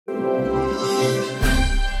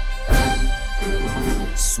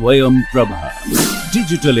SwayamPrabha.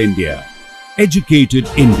 Digital India. Educated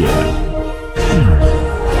India.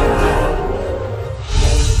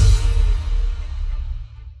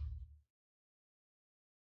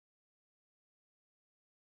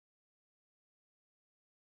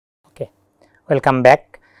 Okay, welcome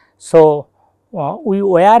back. So, we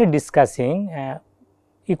were discussing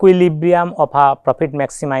equilibrium of a profit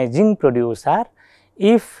maximizing producer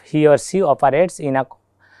if he or she operates in a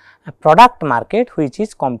product market which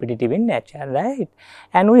is competitive in nature, right.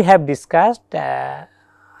 And we have discussed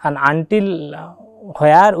until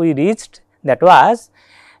where we reached, that was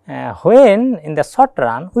when in the short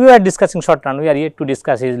run, we were discussing short run, we are yet to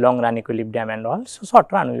discuss his long run equilibrium and all. So,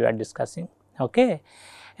 short run we were discussing, okay.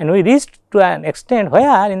 And we reached to an extent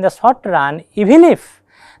where in the short run, even if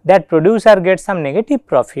that producer gets some negative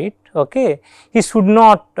profit, okay, he should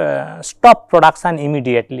not stop production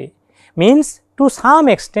immediately, means to some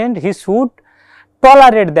extent he should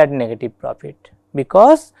tolerate that negative profit,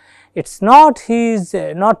 because it is not his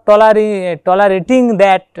not tolerating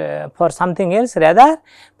that for something else, rather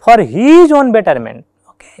for his own betterment.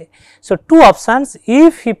 Okay. So, two options: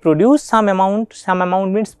 if he produce some amount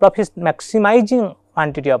means profit maximizing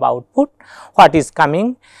quantity of output, what is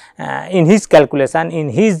coming in his calculation, in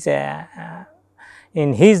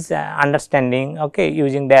his understanding, okay,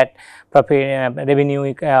 using that profit revenue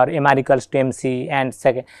or MR equals to MC, and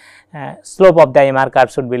second slope of the MR curve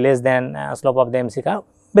should be less than slope of the MC curve.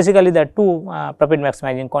 Basically, the two profit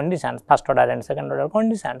maximizing conditions, first order and second order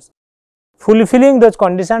conditions. Fulfilling those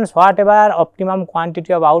conditions, whatever optimum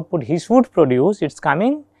quantity of output he should produce, it is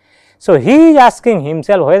coming. So, he is asking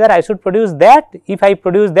himself whether I should produce that. If I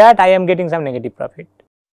produce that, I am getting some negative profit,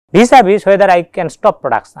 vis-a-vis whether I can stop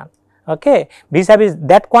production, okay, vis-a-vis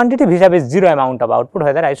that quantity, vis-a-vis zero amount of output,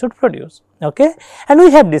 whether I should produce, okay. And we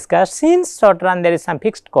have discussed, since short run there is some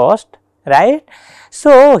fixed cost, right.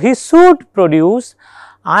 So, he should produce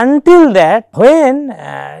until that when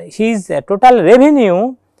his total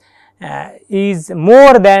revenue is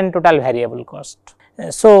more than total variable cost.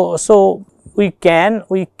 So we can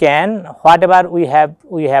whatever we have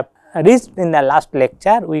reached in the last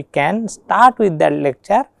lecture, we can start with that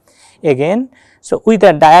lecture again. So, with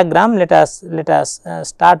a diagram, let us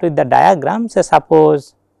start with the diagram. Say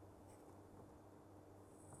suppose,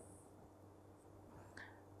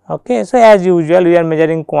 okay. So, as usual we are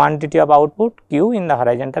measuring quantity of output Q in the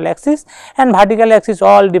horizontal axis, and vertical axis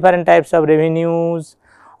all different types of revenues,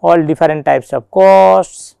 all different types of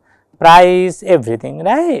costs, price, everything,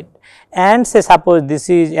 right. And say suppose this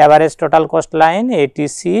is average total cost line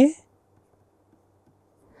ATC.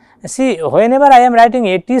 See, whenever I am writing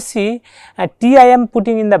ATC, T I am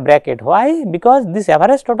putting in the bracket. Why? Because this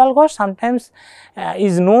average total cost sometimes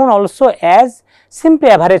is known also as simply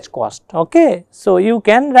average cost, okay. So, you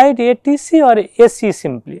can write ATC or AC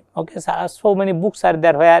simply, okay. So many books are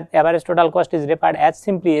there where average total cost is referred as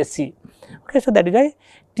simply AC, okay. So, that is why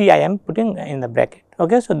T I am putting in the bracket,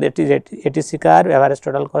 okay. So, that is ATC curve, average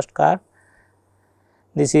total cost curve,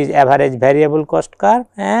 this is average variable cost curve,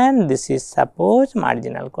 and this is suppose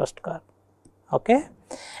marginal cost curve, okay.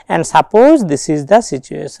 And suppose this is the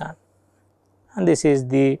situation, and this is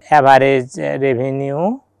the average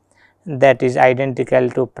revenue that is identical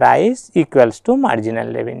to price equals to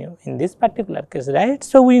marginal revenue in this particular case, right.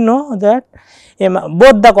 So, we know that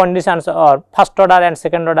both the conditions, or first order and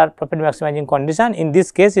second order profit maximizing condition in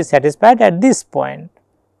this case is satisfied at this point,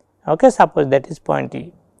 okay. Suppose that is point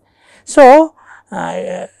E. So,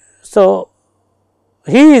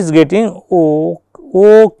 he is getting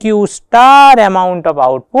OQ star amount of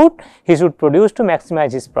output he should produce to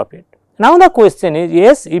maximize his profit. Now, the question is,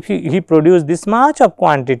 yes, if he produce this much of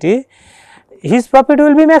quantity, his profit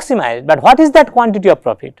will be maximized, but what is that quantity of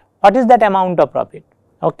profit? What is that amount of profit?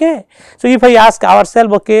 Okay. So, if I ask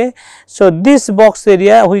ourselves, okay, so this box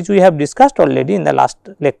area which we have discussed already in the last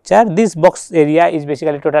lecture, this box area is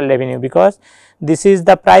basically total revenue, because this is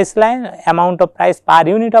the price line, amount of price per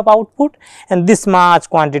unit of output, and this much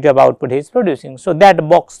quantity of output he is producing. So, that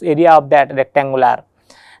box area of that rectangular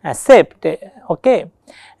shape, okay,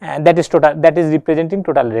 that is total, that is representing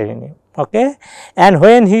total revenue, okay. And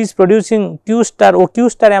when he is producing Q star or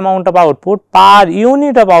Q star amount of output per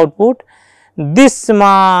unit of output, this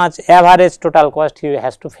much average total cost he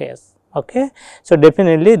has to face, okay. So,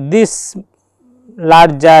 definitely this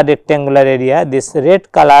larger rectangular area, this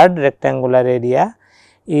red colored rectangular area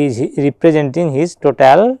is representing his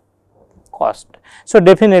total cost. So,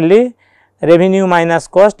 definitely revenue minus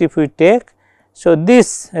cost if we take. So,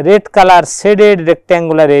 this red color shaded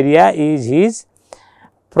rectangular area is his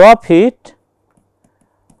profit.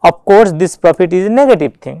 Of course, this profit is a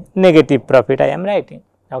negative thing, negative profit I am writing,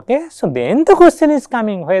 Okay. So, then the question is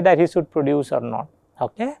coming whether he should produce or not.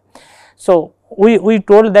 Okay. So, we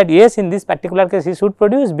told that yes, in this particular case he should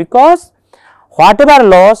produce, because whatever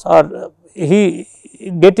loss or he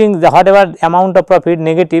getting the whatever amount of profit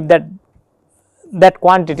negative, that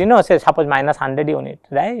quantity, say suppose minus 100 unit,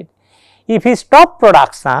 right. If he stop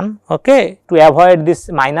production, okay, to avoid this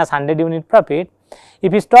minus 100 unit profit,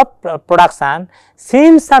 if he stop production,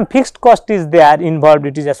 since some fixed cost is there involved,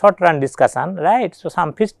 it is a short run discussion, right. So,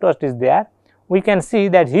 some fixed cost is there, we can see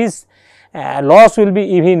that his loss will be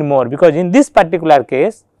even more, because in this particular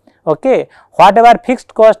case, okay, whatever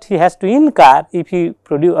fixed cost he has to incur if he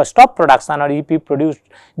produce stop production, or if he produce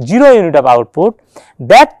 0 unit of output,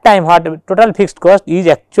 that time what total fixed cost is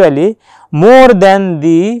actually more than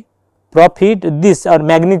the profit, this or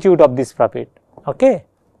magnitude of this profit, okay,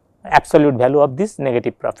 absolute value of this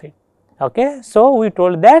negative profit. Okay. So, we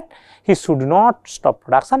told that he should not stop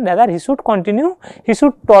production, rather he should continue, he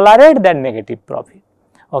should tolerate that negative profit.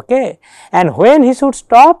 Okay. And when he should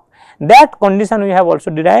stop, that condition we have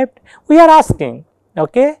also derived. We are asking,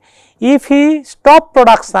 okay, if he stop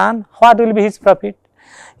production, what will be his profit?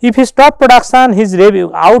 If he stop production, his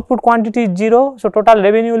revenue output quantity is 0. So, total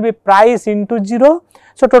revenue will be price into 0.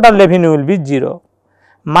 So, total revenue will be 0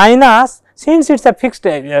 minus, since it is a fixed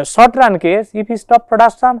short run case, if he stop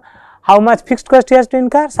production, how much fixed cost he has to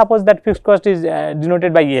incur? Suppose that fixed cost is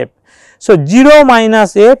denoted by F. So, 0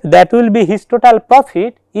 minus F, that will be his total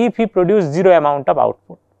profit if he produce 0 amount of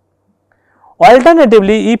output.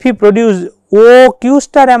 Alternatively, if he produce O Q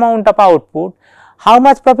star amount of output, how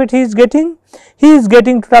much profit he is getting? He is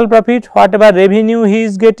getting total profit, whatever revenue he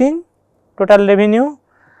is getting, total revenue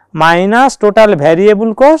minus total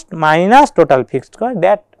variable cost minus total fixed cost,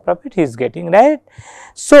 that profit he is getting, right.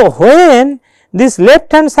 So, when this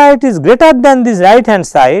left hand side is greater than this right hand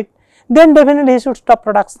side, then definitely he should stop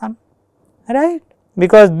production, right,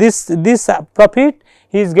 because this profit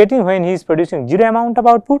he is getting when he is producing 0 amount of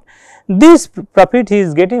output, this profit he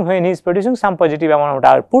is getting when he is producing some positive amount of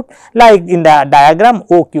output, like in the diagram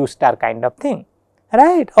O Q star kind of thing,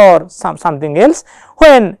 right, or something else,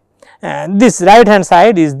 when this right hand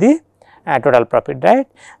side is the total profit, right.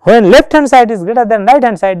 When left hand side is greater than right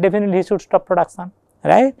hand side, definitely he should stop production,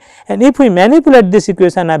 right. And if we manipulate this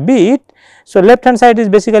equation a bit, so left hand side is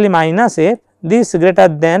basically minus F, this greater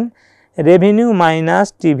than revenue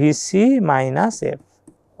minus TVC minus F.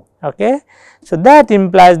 Okay. So, that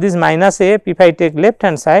implies this minus F, if I take left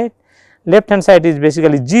hand side is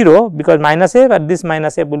basically 0, because minus F and this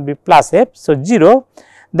minus F will be plus F. So, 0,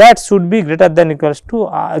 that should be greater than equals to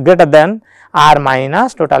greater than R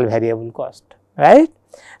minus total variable cost, right.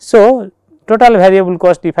 So, total variable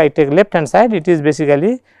cost, if I take left hand side, it is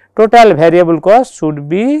basically total variable cost should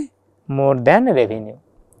be more than revenue.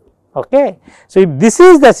 Okay. So, if this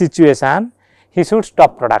is the situation, he should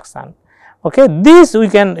stop production. Okay. This we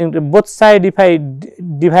can both side, if I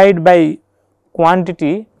divide by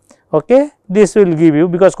quantity, okay, this will give you,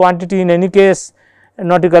 because quantity in any case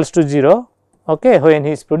not equals to 0, okay, when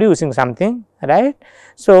he is producing something, right.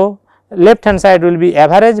 So, left hand side will be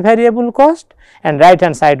average variable cost and right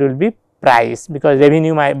hand side will be price, because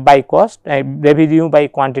revenue by cost, revenue by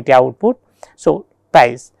quantity output. So,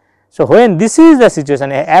 price. So, when this is the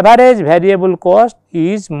situation, average variable cost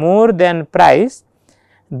is more than price,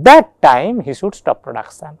 that time he should stop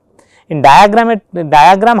production. In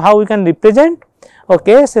diagram how we can represent,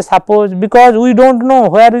 okay, say suppose, because we do not know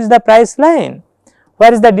where is the price line,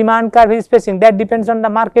 where is the demand curve he is facing, that depends on the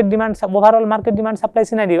market demand, overall market demand supply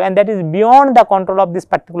scenario, and that is beyond the control of this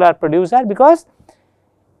particular producer, because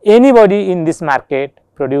anybody in this market,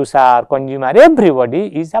 producer, consumer, everybody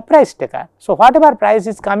is a price taker. So, whatever price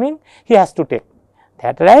is coming, he has to take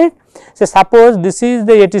that, right. So, suppose this is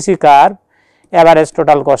the ATC curve, average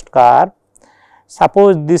total cost curve,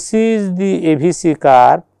 suppose this is the AVC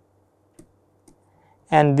curve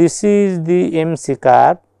and this is the MC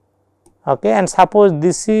curve, okay, and suppose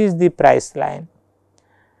this is the price line.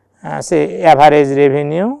 Say average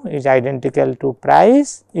revenue is identical to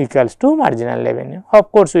price equals to marginal revenue. Of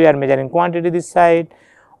course, we are measuring quantity this side,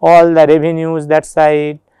 all the revenues that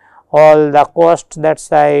side, all the cost that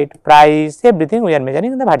side, price, everything we are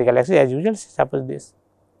measuring in the vertical axis as usual. Suppose this.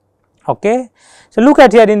 Okay. So, look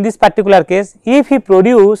at here, in this particular case, if he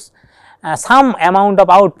produce some amount of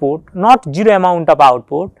output, not 0 amount of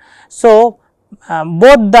output. So,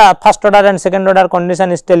 both the first order and second order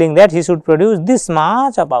condition is telling that he should produce this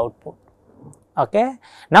much of output. Okay.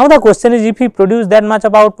 Now, the question is, if he produce that much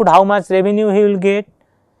of output, how much revenue he will get?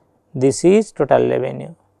 This is total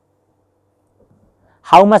revenue.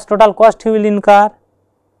 How much total cost he will incur?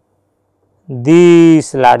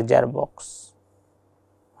 This larger box.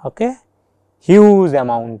 Okay. huge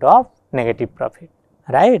amount of negative profit,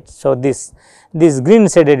 right. So, this green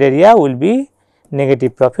shaded area will be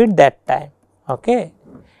negative profit that time, okay.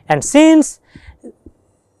 And since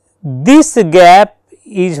this gap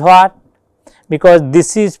is what, because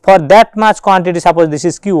this is for that much quantity, suppose this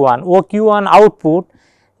is Q1, OQ1 output,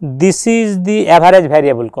 this is the average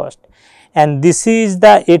variable cost and this is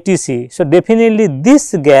the ATC. So, definitely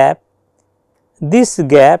this gap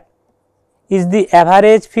is the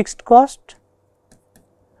average fixed cost,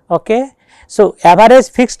 okay. So, average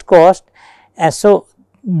fixed cost, and so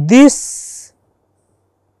this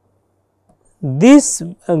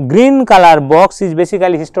green color box is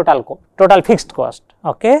basically his total fixed cost,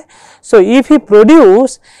 okay. So, if he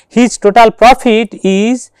produce, his total profit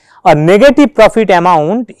is, or negative profit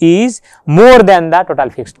amount is more than the total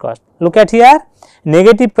fixed cost. Look at here,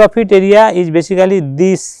 negative profit area is basically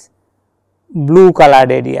this blue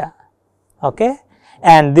colored area, okay,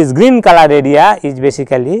 and this green colored area is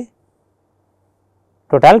basically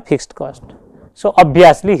total fixed cost. So,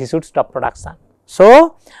 obviously, he should stop production.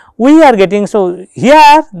 So, we are getting, so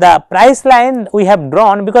here the price line we have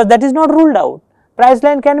drawn, because that is not ruled out, price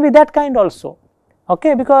line can be that kind also,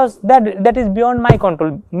 okay, because that is beyond my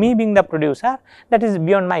control, me being the producer, that is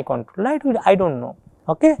beyond my control, right, I do not know,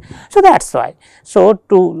 okay. So, that is why. So,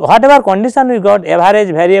 to whatever condition we got, average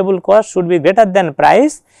variable cost should be greater than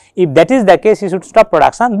price. If that is the case, he should stop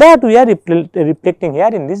production, that we are reflecting here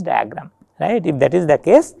in this diagram, right. If that is the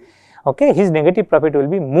case, okay, his negative profit will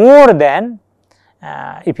be more than,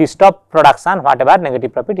 if he stop production, whatever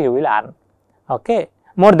negative profit he will earn, okay.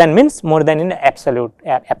 More than means more than in absolute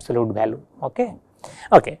value, okay.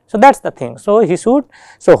 Okay. So, that is the thing. So, he should,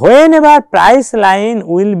 so whenever price line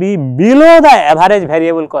will be below the average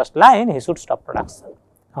variable cost line, he should stop production,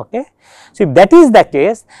 okay. So, if that is the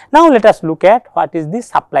case, now let us look at what is the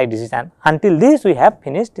supply decision. Until this we have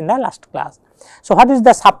finished in the last class. So, what is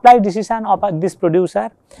the supply decision of this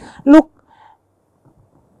producer? Look,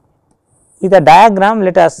 with a diagram,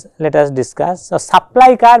 let us discuss. So,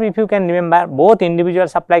 supply curve, if you can remember, both individual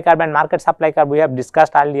supply curve and market supply curve we have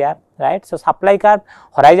discussed earlier, right. So, supply curve,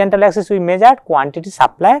 horizontal axis we measured quantity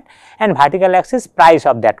supplied and vertical axis price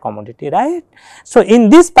of that commodity, right. So, in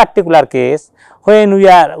this particular case, when we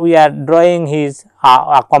are drawing his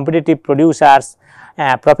competitive producers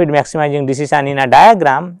profit maximizing decision in a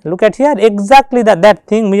diagram, look at here, exactly that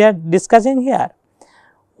thing we are discussing here.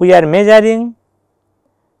 We are measuring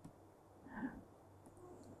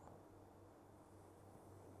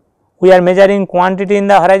quantity in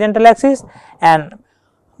the horizontal axis and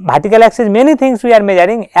vertical axis, many things we are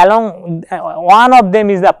measuring along, one of them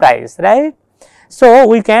is the price, right. So,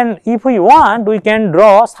 we can, if we want, we can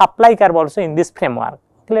draw supply curve also in this framework.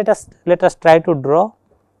 Let us try to draw,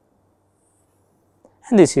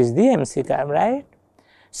 and this is the MC curve, right.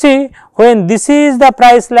 See, when this is the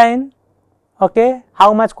price line, okay,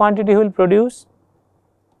 how much quantity he will produce?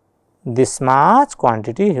 This much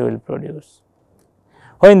quantity he will produce.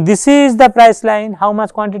 When this is the price line, how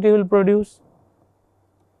much quantity will produce?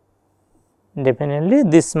 Definitely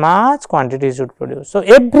this much quantity should produce. So,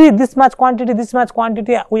 every this much quantity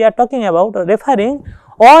we are talking about or referring,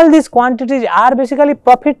 all these quantities are basically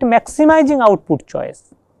profit maximizing output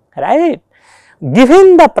choice, right.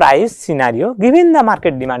 Given the price scenario, given the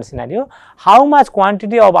market demand scenario, how much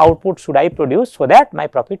quantity of output should I produce so that my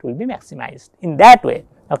profit will be maximized in that way,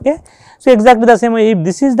 okay. So, exactly the same way, if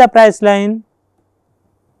this is the price line,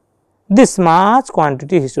 this much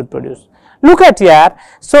quantity he should produce. Look at here.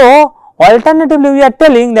 So, alternatively we are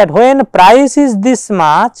telling that when price is this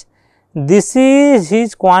much, this is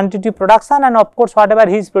his quantity production, and of course, whatever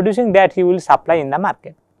he is producing, that he will supply in the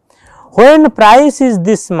market. When price is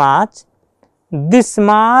this much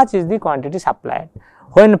is the quantity supplied.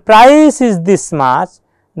 When price is this much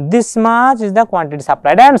is the quantity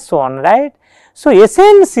supplied, and so on, right. So,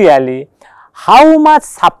 essentially how much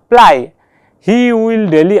supply he will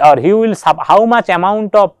how much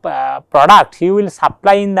amount of product he will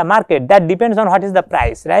supply in the market, that depends on what is the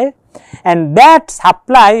price, right. And that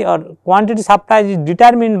supply or quantity supply is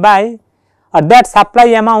determined by, or that supply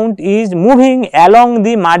amount is moving along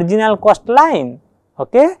the marginal cost line,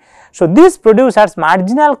 okay. So, this producer's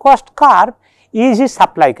marginal cost curve is his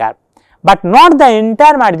supply curve, but not the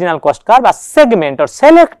entire marginal cost curve, a segment or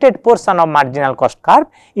selected portion of marginal cost curve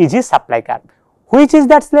is his supply curve. Which is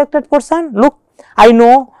that selected portion? Look, I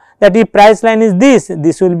know that if price line is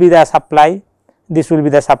this will be the supply, this will be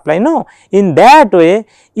the supply. No, in that way,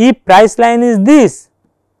 if price line is this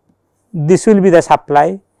will be the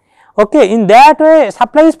supply. Okay, in that way,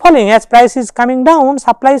 supply is falling as price is coming down,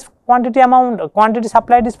 supply is quantity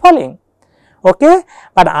supplied is falling. okay.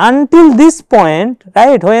 But until this point,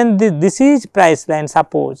 right, when this is price line,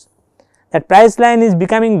 suppose that price line is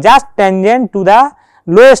becoming just tangent to the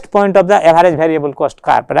lowest point of the average variable cost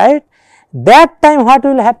curve, right. That time what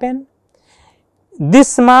will happen?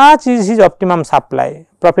 This much is his optimum supply,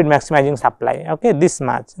 profit maximizing supply, okay. This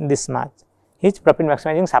much his profit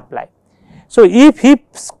maximizing supply. So, if he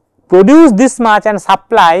produce this much and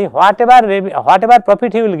supply whatever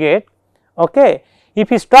profit he will get, okay. If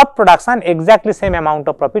he stop production, exactly same amount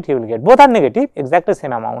of profit he will get, both are negative, exactly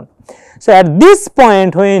same amount. So, at this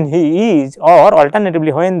point when he is, or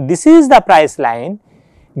alternatively when this is the price line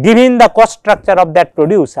given the cost structure of that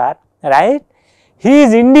producer, right, he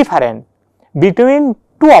is indifferent between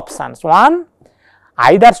two options. One,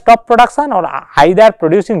 either stop production or either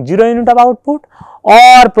producing 0 unit of output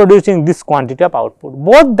or producing this quantity of output.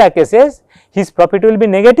 Both the cases his profit will be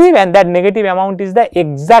negative, and that negative amount is the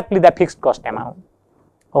exactly the fixed cost amount,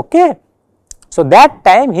 okay. So, that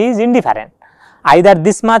time he is indifferent, either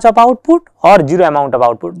this much of output or 0 amount of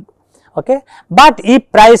output, okay. But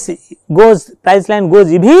if price line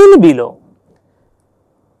goes even below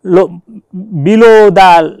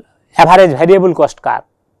the average variable cost curve,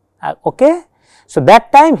 okay. So,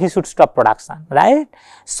 that time he should stop production, right.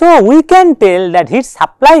 So, we can tell that his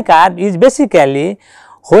supply curve is basically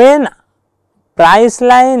when price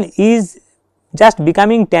line is just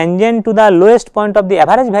becoming tangent to the lowest point of the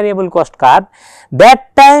average variable cost curve,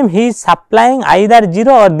 that time he is supplying either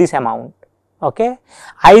 0 or this amount, okay.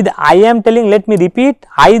 I am telling, let me repeat,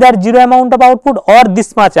 either 0 amount of output or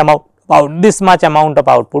this much amount of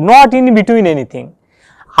output, not in between anything,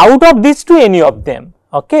 out of these two any of them,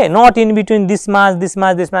 okay, not in between this much,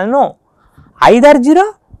 no, either 0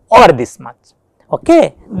 or this much,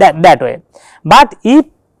 okay, that way. But if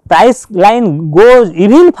price line goes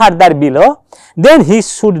even further below, then he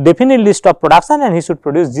should definitely stop production and he should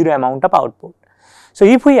produce 0 amount of output. So,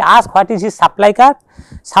 if we ask what is his supply curve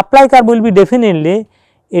will be definitely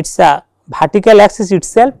its a vertical axis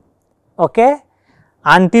itself, okay,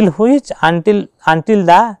 until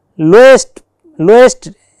the lowest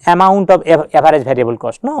amount of average variable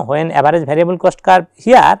cost. No, when average variable cost curve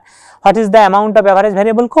here, what is the amount of average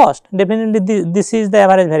variable cost? Definitely this is the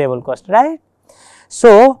average variable cost, right.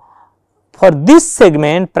 So, for this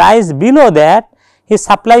segment price below that his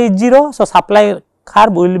supply is 0. So, supply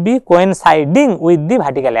curve will be coinciding with the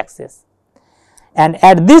vertical axis, and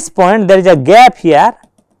at this point there is a gap here,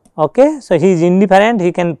 okay. So, he is indifferent,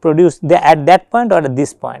 he can produce at that point or at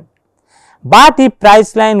this point. But if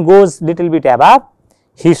price line goes little bit above,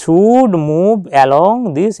 he should move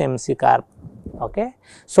along this MC curve, okay.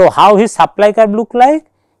 So, how his supply curve look like?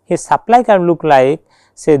 His supply curve look like,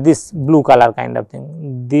 say, this blue color kind of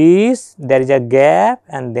thing, this, there is a gap,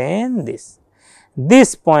 and then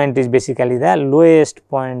this point is basically the lowest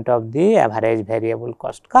point of the average variable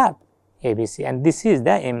cost curve, ABC, and this is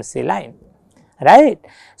the MC line, right.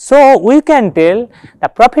 So, we can tell the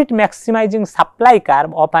profit maximizing supply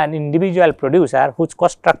curve of an individual producer whose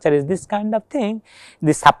cost structure is this kind of thing,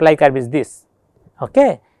 the supply curve is this,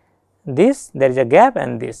 okay. This, there is a gap,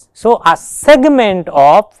 and this. So, a segment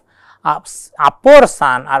of a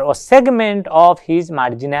portion or a segment of his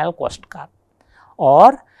marginal cost curve,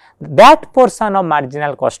 or that portion of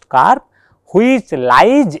marginal cost curve which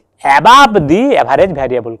lies above the average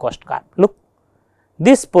variable cost curve. Look,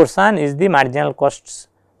 this portion is the marginal costs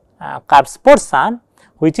curves portion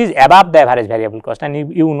which is above the average variable cost, and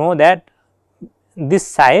you know that this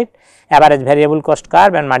side average variable cost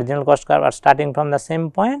curve and marginal cost curve are starting from the same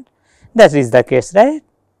point. That is the case, right.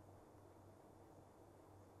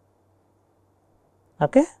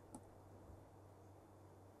 Okay.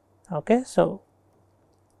 Okay. So,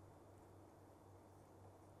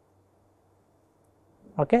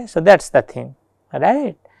 that is the thing,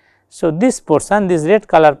 right. So, this portion, this red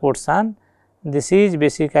color portion, this is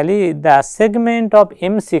basically the segment of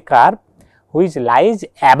MC curve which lies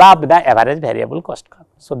above the average variable cost curve.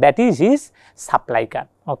 So, that is his supply curve,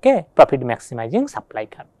 okay, profit maximizing supply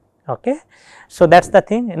curve, okay. So, that is the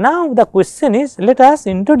thing. Now, the question is, let us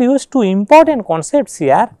introduce two important concepts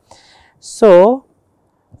here. So,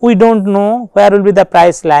 we do not know where will be the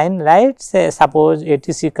price line, right. Say, suppose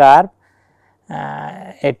ATC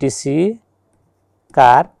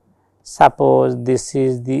curve, suppose this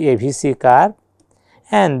is the AVC curve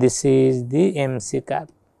and this is the MC curve.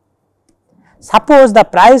 Suppose the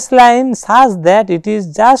price line such that it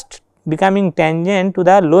is just becoming tangent to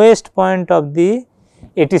the lowest point of the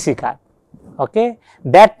ATC curve, okay.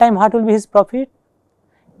 That time what will be his profit?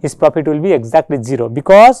 His profit will be exactly 0,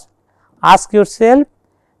 because ask yourself,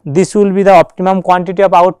 this will be the optimum quantity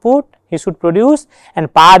of output, he should produce,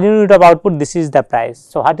 and per unit of output, this is the price.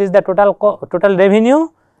 So, what is the total revenue?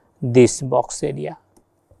 This box area.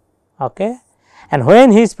 Okay. And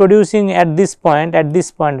when he is producing at this point,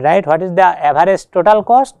 right, what is the average total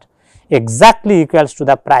cost? Exactly equals to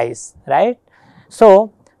the price, right.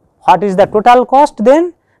 So, what is the total cost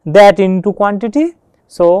then? That into quantity.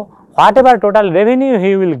 So, whatever total revenue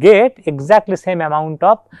he will get, exactly same amount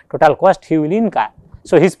of total cost he will incur.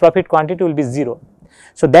 So, his profit quantity will be 0.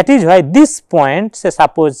 So, that is why this point, say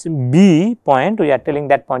suppose B point, we are telling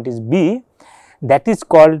that point is B, that is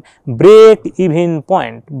called break even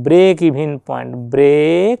point, break even point,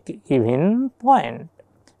 break even point,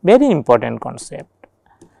 very important concept.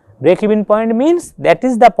 Break even point means that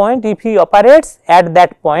is the point, if he operates at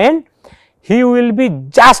that point, he will be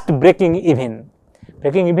just breaking even.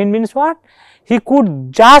 Breaking even means what? He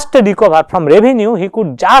could just recover from revenue, he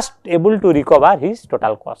could just able to recover his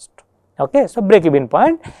total cost. Okay. So, break even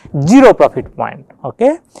point, 0 profit point.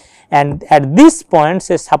 Okay. And at this point,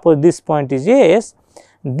 say suppose this point is S,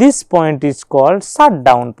 this point is called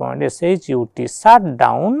shutdown point, SHUT,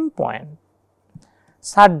 shutdown point.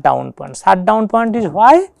 Shutdown point. Shutdown point is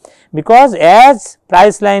why? Because as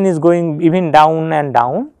price line is going even down and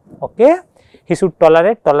down, okay, he should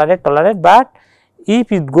tolerate, but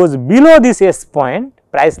if it goes below this S point,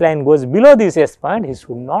 price line goes below this S point, he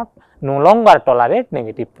should no longer tolerate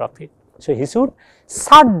negative profit. So, he should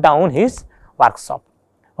shut down his workshop.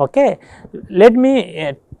 Okay. Let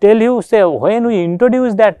me tell you, say when we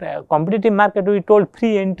introduced that competitive market, we told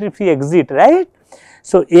free entry, free exit, right.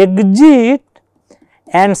 So, exit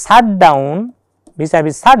and shutdown,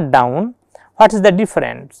 vis-a-vis shutdown, what is the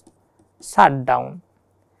difference? Shutdown.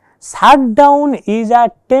 Shutdown is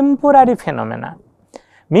a temporary phenomena,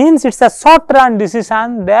 means it is a short run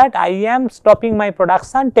decision that I am stopping my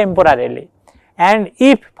production temporarily, and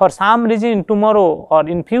if for some reason tomorrow or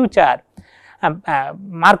in future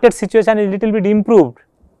market situation is little bit improved,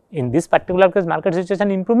 in this particular case market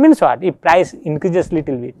situation improved means what? If price increases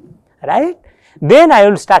little bit, right, then I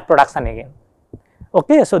will start production again.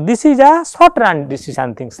 Okay. So, this is a short run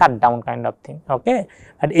decision thing, shutdown kind of thing. Okay.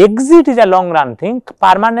 But exit is a long run thing,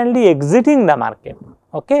 permanently exiting the market.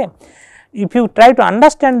 Okay. If you try to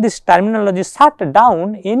understand this terminology, shut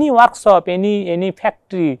down, any workshop, any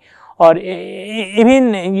factory, or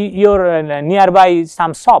even your nearby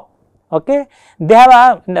some shop, okay, they have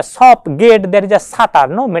a in the shop gate there is a shutter,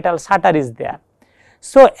 no, metal shutter is there.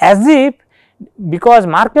 So, as if because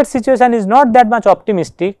market situation is not that much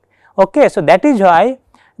optimistic, okay, so that is why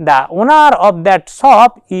the owner of that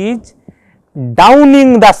shop is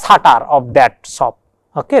downing the shutter of that shop,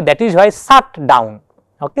 okay, that is why shut down.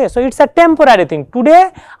 Okay. So, it is a temporary thing,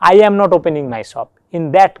 today I am not opening my shop,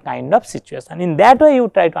 in that kind of situation. In that way you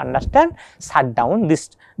try to understand shut down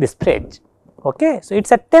this phrase. Okay. So, it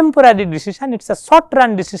is a temporary decision, it is a short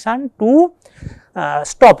run decision to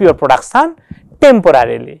stop your production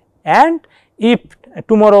temporarily, and if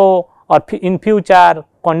tomorrow or in future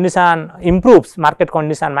condition improves, market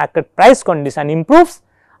condition, market price condition improves,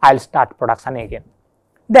 I will start production again.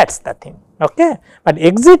 That is the thing. Okay. But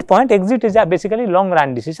exit point, exit is a basically long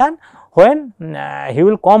run decision when he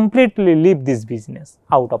will completely leave this business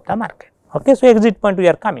out of the market. Okay. So, exit point we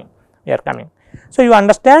are coming. So, you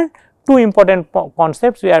understand two important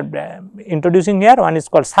concepts we are introducing here, one is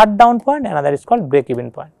called shutdown point, another is called break even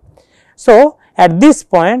point. So, at this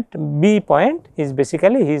point B point is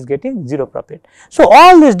basically he is getting 0 profit. So,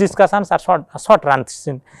 all these discussions are short run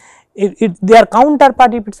decision. If their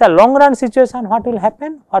counterpart, if it is a long run situation, what will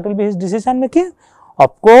happen? What will be his decision making?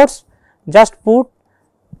 Of course, just put,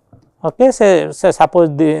 okay, say suppose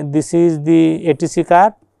this is the ATC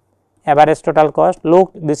curve, average total cost,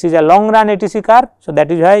 look, this is a long run ATC curve. So, that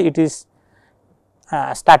is why it is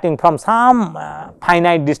starting from some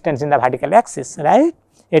finite distance in the vertical axis, right,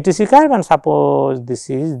 ATC curve, and suppose this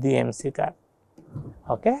is the MC curve.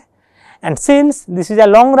 Okay. And since this is a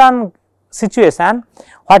long run situation,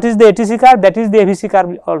 what is the ATC curve? That is the ABC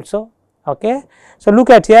curve also. Okay. So, look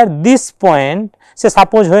at here this point, say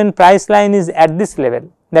suppose when price line is at this level,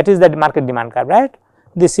 that is the market demand curve, right,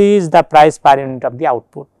 this is the price per unit of the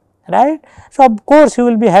output, right. So, of course, he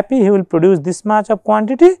will be happy, he will produce this much of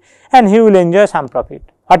quantity and he will enjoy some profit.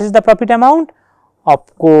 What is the profit amount?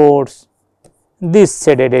 Of course, this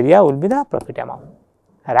shaded area will be the profit amount,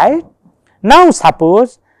 right. Now,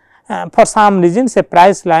 suppose for some reason say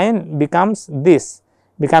price line becomes this,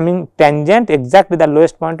 becoming tangent exactly the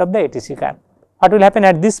lowest point of the ATC curve. What will happen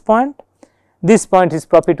at this point? This point his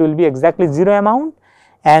profit will be exactly 0 amount,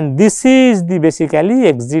 and this is the basically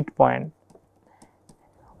exit point.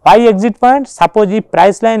 Why exit point? Suppose if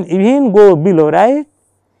price line even go below, right,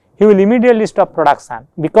 he will immediately stop production,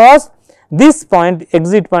 because this point,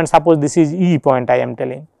 exit point, suppose this is E point, I am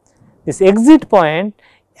telling. This exit point,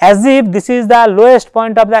 as if this is the lowest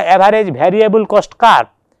point of the average variable cost curve,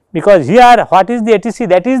 because here what is the ATC,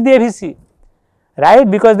 that is the AVC, right,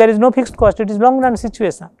 because there is no fixed cost, it is long run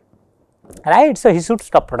situation, right. So, he should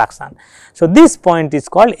stop production. So, this point is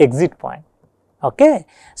called exit point. Okay.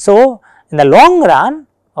 So, in the long run,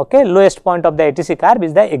 okay, lowest point of the ATC curve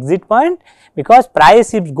is the exit point, because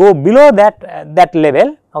price if go below that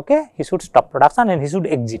level, okay, he should stop production and he should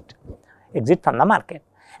exit from the market.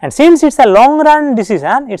 And since it is a long run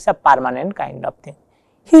decision, it is a permanent kind of thing.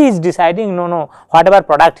 He is deciding, no, whatever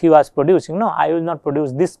product he was producing, no, I will not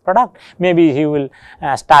produce this product, maybe he will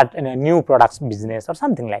start in a new products business or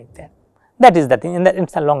something like that. That is the thing, and it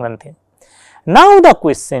is a long run thing. Now, the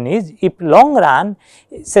question is, if long run,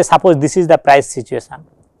 say suppose this is the price situation,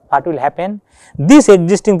 what will happen? This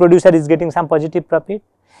existing producer is getting some positive profit.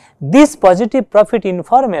 This positive profit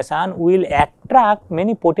information will attract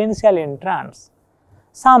many potential entrants.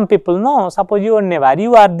 Some people know, suppose your neighbor,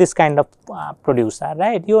 you are this kind of producer,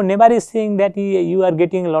 right, your neighbor is saying that you are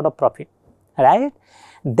getting a lot of profit, right,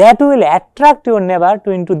 that will attract your neighbor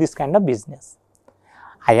to into this kind of business.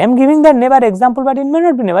 I am giving the neighbor example, but it may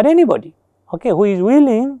not be neighbor, anybody, okay, who is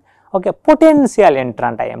willing, okay, potential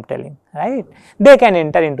entrant I am telling, right, they can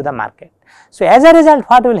enter into the market. So, as a result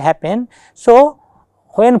what will happen? So,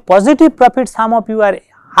 when positive profit sum of you are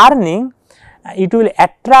earning, it will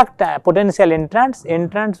attract potential entrants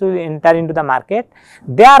will enter into the market.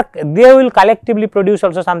 They will collectively produce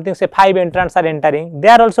also something, say 5 entrants are entering, they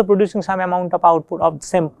are also producing some amount of output of the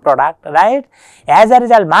same product, right. As a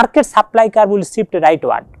result, market supply curve will shift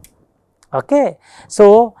rightward. Okay.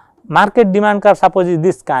 So, market demand curve suppose is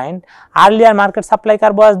this kind, earlier market supply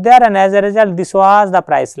curve was there, and as a result this was the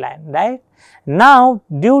price line, right. Now,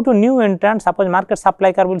 due to new entrants, suppose market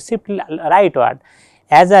supply curve will shift rightward,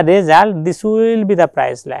 as a result this will be the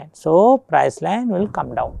price line. So, price line will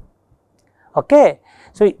come down. Okay.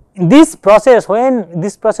 So, this process, when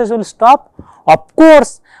this process will stop, of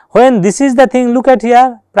course, when this is the thing, look at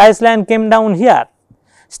here, price line came down here,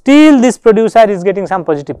 still this producer is getting some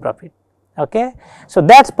positive profit. Okay. So,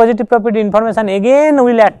 that positive profit information again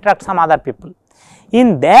will attract some other people.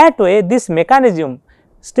 In that way, this mechanism,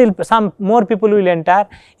 still some more people will enter.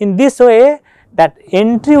 In this way, that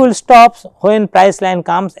entry will stop when price line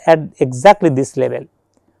comes at exactly this level,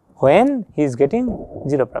 when he is getting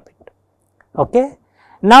 0 profit. Okay.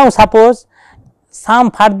 Now, suppose some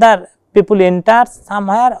further people enter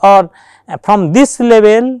somewhere, or from this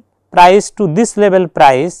level price to this level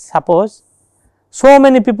price, suppose so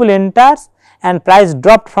many people enters and price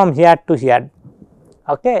dropped from here to here.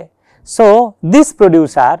 Okay. So, this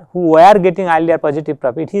producer who were getting earlier positive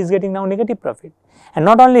profit, he is getting now negative profit, and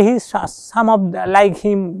not only he, some of like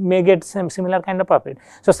him may get some similar kind of profit.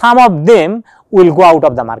 So, some of them will go out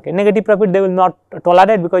of the market, negative profit they will not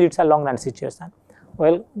tolerate, because it is a long run situation,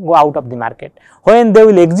 will go out of the market. When they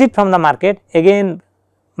will exit from the market, again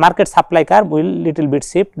market supply curve will little bit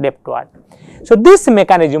shift leftward. So, this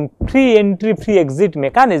mechanism, free entry free exit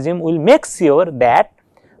mechanism will make sure that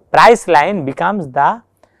price line becomes the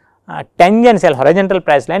tangential, horizontal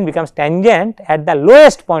price line becomes tangent at the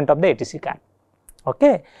lowest point of the ATC curve.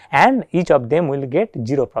 Okay, and each of them will get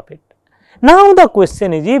 0 profit. Now, the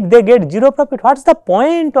question is, if they get 0 profit, what is the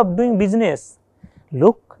point of doing business?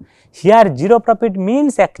 Look, here 0 profit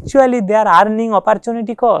means actually they are earning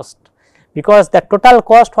opportunity cost, because the total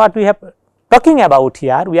cost what we have talking about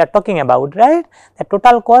here, we are talking about, right, the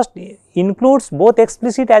total cost includes both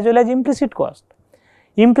explicit as well as implicit cost.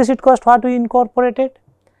 Implicit cost what we incorporated?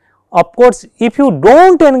 Of course, if you do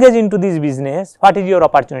not engage into this business, what is your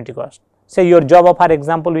opportunity cost? Say your job offer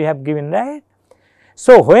example we have given, right.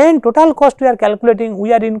 So, when total cost we are calculating,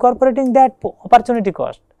 we are incorporating that opportunity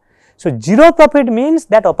cost. So, 0 profit means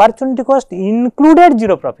that opportunity cost included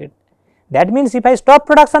 0 profit. That means, if I stop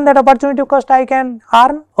production, that opportunity cost I can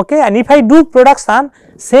earn, okay, and if I do production,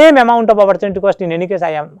 same amount of opportunity cost in any case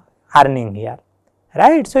I am earning here,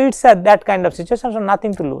 right. So, it is that kind of situation, so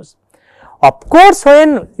nothing to lose. Of course,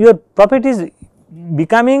 when your profit is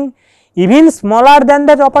becoming even smaller than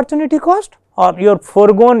that opportunity cost, or your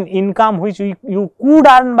foregone income which you could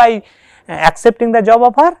earn by accepting the job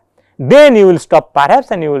offer, then you will stop perhaps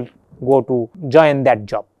and you will go to join that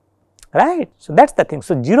job, right. So, that is the thing.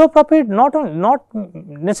 So, 0 profit not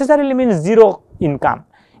necessarily means 0 income,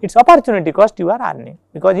 it is opportunity cost you are earning,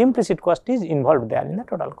 because implicit cost is involved there in the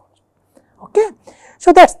total cost. Okay.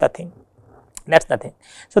 So, that is the thing. That is the thing.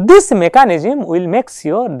 So, this mechanism will make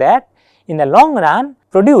sure that in the long run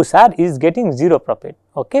producer is getting 0 profit.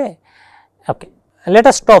 Okay. Okay. Let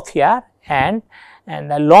us stop here, and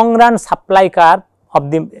the long run supply curve of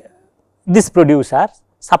the this producer,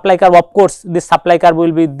 supply curve, of course, this supply curve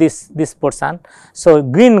will be this portion. So,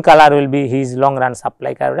 green color will be his long run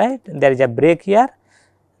supply curve, right. There is a break here,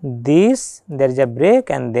 this, there is a break,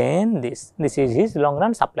 and then this is his long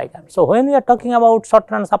run supply curve. So, when we are talking about short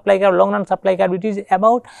run supply curve, long run supply curve, it is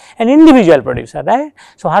about an individual producer, right.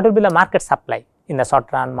 So, what will be the market supply in the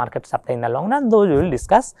short run, market supply in the long run, those we will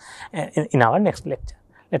discuss in our next lecture.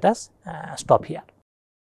 Let us stop here.